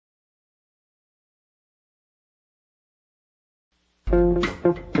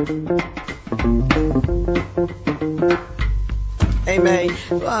Aimee,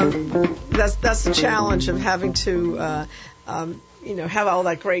 that's the challenge of having to, have all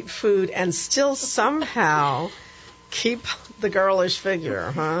that great food and still somehow keep the girlish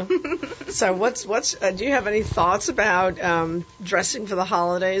figure, huh? So do you have any thoughts about dressing for the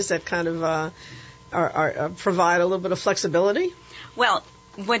holidays that kind of provide a little bit of flexibility? Well,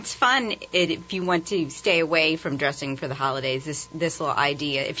 what's fun, if you want to stay away from dressing for the holidays, this little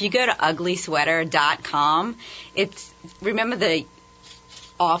idea. If you go to uglysweater.com, remember the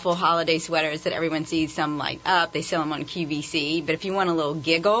awful holiday sweaters that everyone sees, some light up, they sell them on QVC, but if you want a little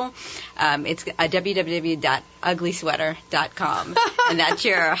giggle, it's www.uglysweater.com, and that's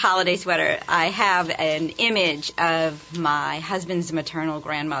your holiday sweater. I have an image of my husband's maternal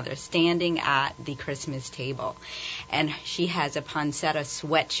grandmother standing at the Christmas table, and she has a pancetta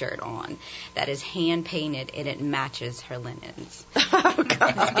sweatshirt on that is hand-painted, and it matches her linens. Oh,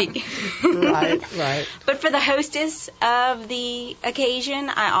 God. Right. But for the hostess of the occasion,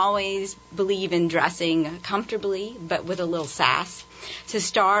 I always believe in dressing comfortably, but with a little sass. To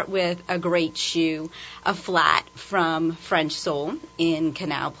start with a great shoe, a flat from French Sole in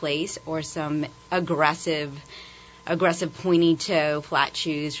Canal Place, or some aggressive pointy toe flat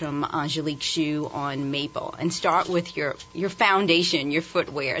shoes from Angelique Shoe on Maple. And start with your foundation, your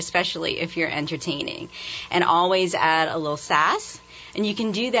footwear, especially if you're entertaining. And always add a little sass. And you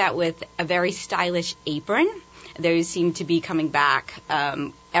can do that with a very stylish apron. Those seem to be coming back.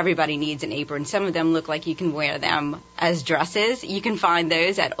 Everybody needs an apron. Some of them look like you can wear them as dresses. You can find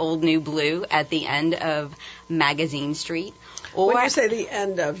those at Old New Blue at the end of Magazine Street. Or when you say the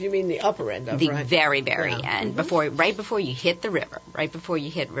end of, you mean the upper end of, the right? very end, right before you hit the river, right before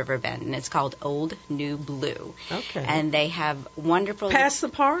you hit River Bend, and it's called Old New Blue. Okay. And they have wonderful. Past the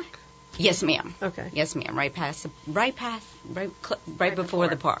park? Yes, ma'am. Okay. Yes, ma'am. Right before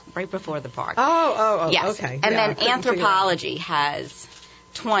the park. Oh, yes. Okay. And then Anthropology has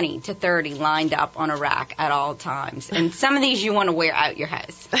 20 to 30 lined up on a rack at all times. And some of these you want to wear out your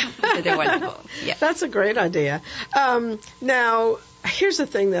house. They're wonderful. Yeah. That's a great idea. Now, here's the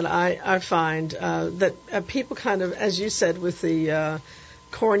thing that I find that people kind of, as you said, with the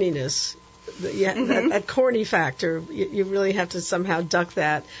corniness, that corny factor, you really have to somehow duck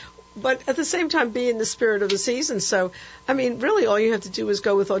that. But at the same time, be in the spirit of the season. So, I mean, really all you have to do is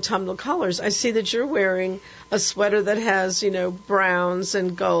go with autumnal colors. I see that you're wearing a sweater that has, browns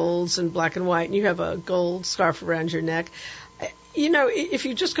and golds and black and white, and you have a gold scarf around your neck. If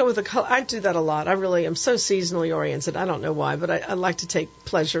you just go with the color, I do that a lot. I really am so seasonally oriented. I don't know why, but I like to take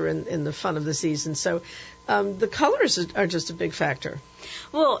pleasure in the fun of the season. So the colors are just a big factor.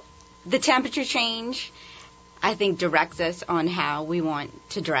 Well, the temperature change, I think, directs us on how we want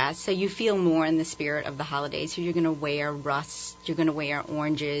to dress. So you feel more in the spirit of the holidays. So you're going to wear rust, you're going to wear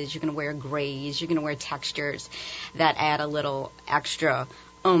oranges, you're going to wear grays, you're going to wear textures that add a little extra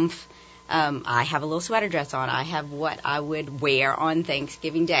oomph. I have a little sweater dress on. I have what I would wear on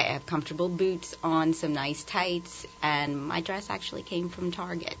Thanksgiving Day. I have comfortable boots on, some nice tights, and my dress actually came from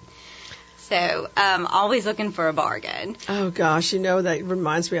Target. So always looking for a bargain. Oh, gosh, that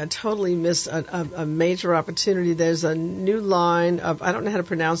reminds me, I totally missed a major opportunity. There's a new line of, I don't know how to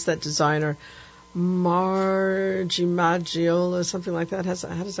pronounce that designer, Maggiola or something like that. How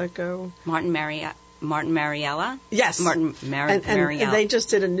does that go? Martin Mariella? Yes. Martin Mariella. And they just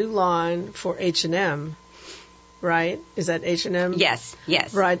did a new line for H&M. Right? Is that H&M? Yes.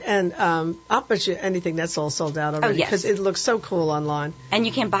 Right, and I'll bet you anything that's all sold out already. Oh, yes. Because it looks so cool online. And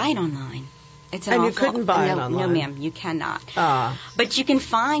you can buy it online. You couldn't buy it online? No, ma'am, you cannot. Ah. But you can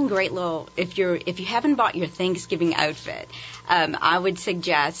find great little, if you haven't bought your Thanksgiving outfit, I would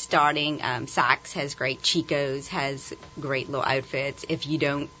suggest starting, Saks has great, Chico's has great little outfits. If you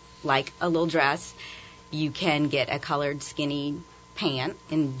don't like a little dress, you can get a colored skinny pant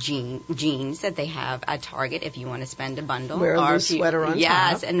and jeans that they have at Target if you want to spend a bundle. Wear a loose sweater on top.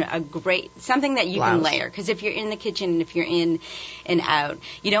 Yes, and something that you blouse. can layer. Because if you're in the kitchen and if you're in and out,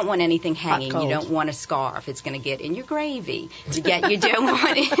 you don't want anything hanging. You don't want a scarf. It's going to get in your gravy. You don't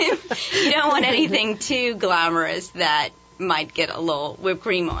want anything too glamorous that might get a little whipped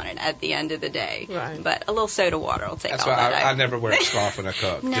cream on it at the end of the day. Right. But a little soda water will take That's all that out. I never wear a scarf when I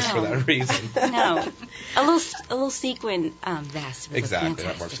cook, just for that reason. No. A little sequin vest. Exactly.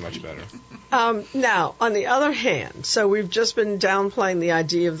 That works much better. Now, on the other hand, so we've just been downplaying the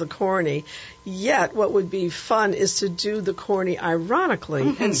idea of the corny, yet what would be fun is to do the corny ironically.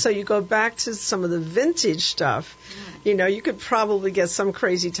 Mm-hmm. And so you go back to some of the vintage stuff You know, you could probably get some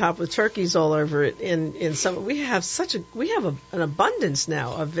crazy top with turkeys all over it in some. We have an abundance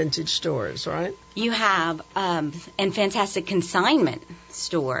now of vintage stores, right? You have and fantastic consignment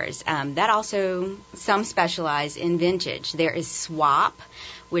stores. That also, some specialize in vintage. There is Swap,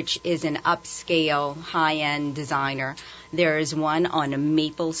 which is an upscale, high-end designer. There is one on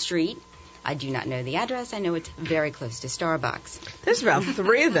Maple Street. I do not know the address. I know it's very close to Starbucks. There's about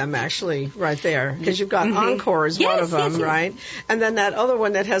 3 of them, actually, right there, because you've got Encore is one of them, right? And then that other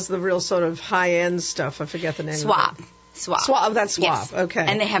one that has the real sort of high-end stuff. I forget the name Swap. of it. Swap. Oh, that's Swap. Yes. Okay.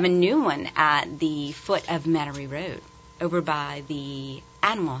 And they have a new one at the foot of Metairie Road, over by the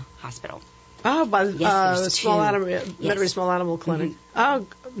Animal Hospital. Oh, by the Yes. Metairie Small Animal Clinic. Oh,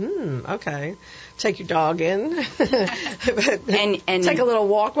 okay. Take your dog in, and take a little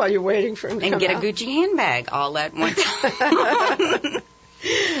walk while you're waiting for him to come get out. a Gucci handbag all at one time.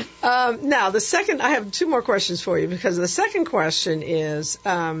 Now, the second, I have 2 more questions for you, because the second question is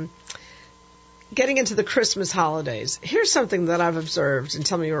getting into the Christmas holidays. Here's something that I've observed, and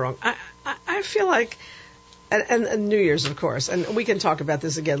tell me you're wrong. I feel like, and New Year's, of course, and we can talk about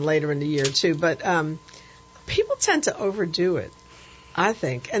this again later in the year, too, but people tend to overdo it, I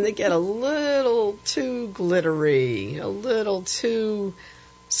think, and they get a little too glittery, a little too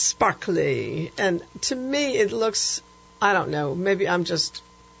sparkly, and to me it looks, I don't know, maybe I'm just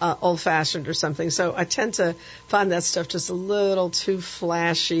old-fashioned or something, so I tend to find that stuff just a little too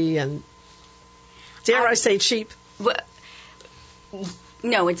flashy and, dare I say, cheap. Well,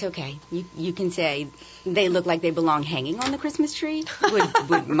 no, it's okay. You can say they look like they belong hanging on the Christmas tree.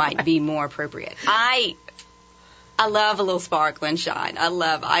 Might be more appropriate. I love a little sparkle and shine.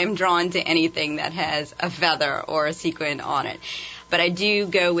 I am drawn to anything that has a feather or a sequin on it. But I do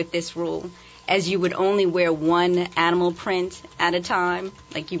go with this rule. As you would only wear one animal print at a time,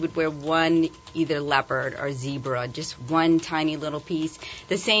 like you would wear one either leopard or zebra, just one tiny little piece.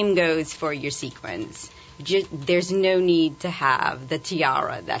 The same goes for your sequins. There's no need to have the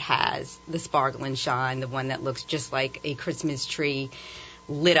tiara that has the sparkle and shine, the one that looks just like a Christmas tree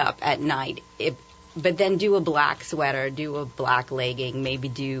lit up at night. But then do a black sweater, do a black legging, maybe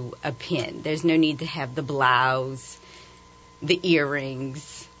do a pin. There's no need to have the blouse, the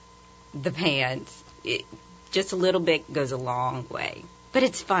earrings, the pants. Just a little bit goes a long way. But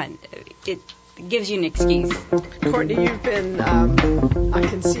it's fun. It gives you an excuse. Courtney, you've been, I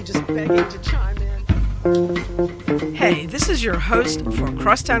can see, just begging to chime in. Hey, this is your host for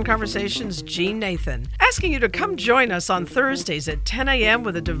Crosstown Conversations, Jean Nathan, asking you to come join us on Thursdays at 10 a.m.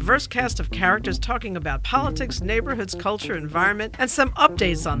 with a diverse cast of characters talking about politics, neighborhoods, culture, environment, and some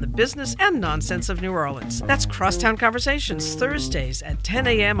updates on the business and nonsense of New Orleans. That's Crosstown Conversations, Thursdays at 10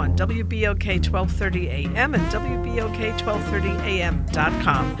 a.m. on WBOK 1230 a.m. and WBOK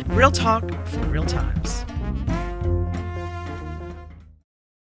 1230am.com. Real talk for real times.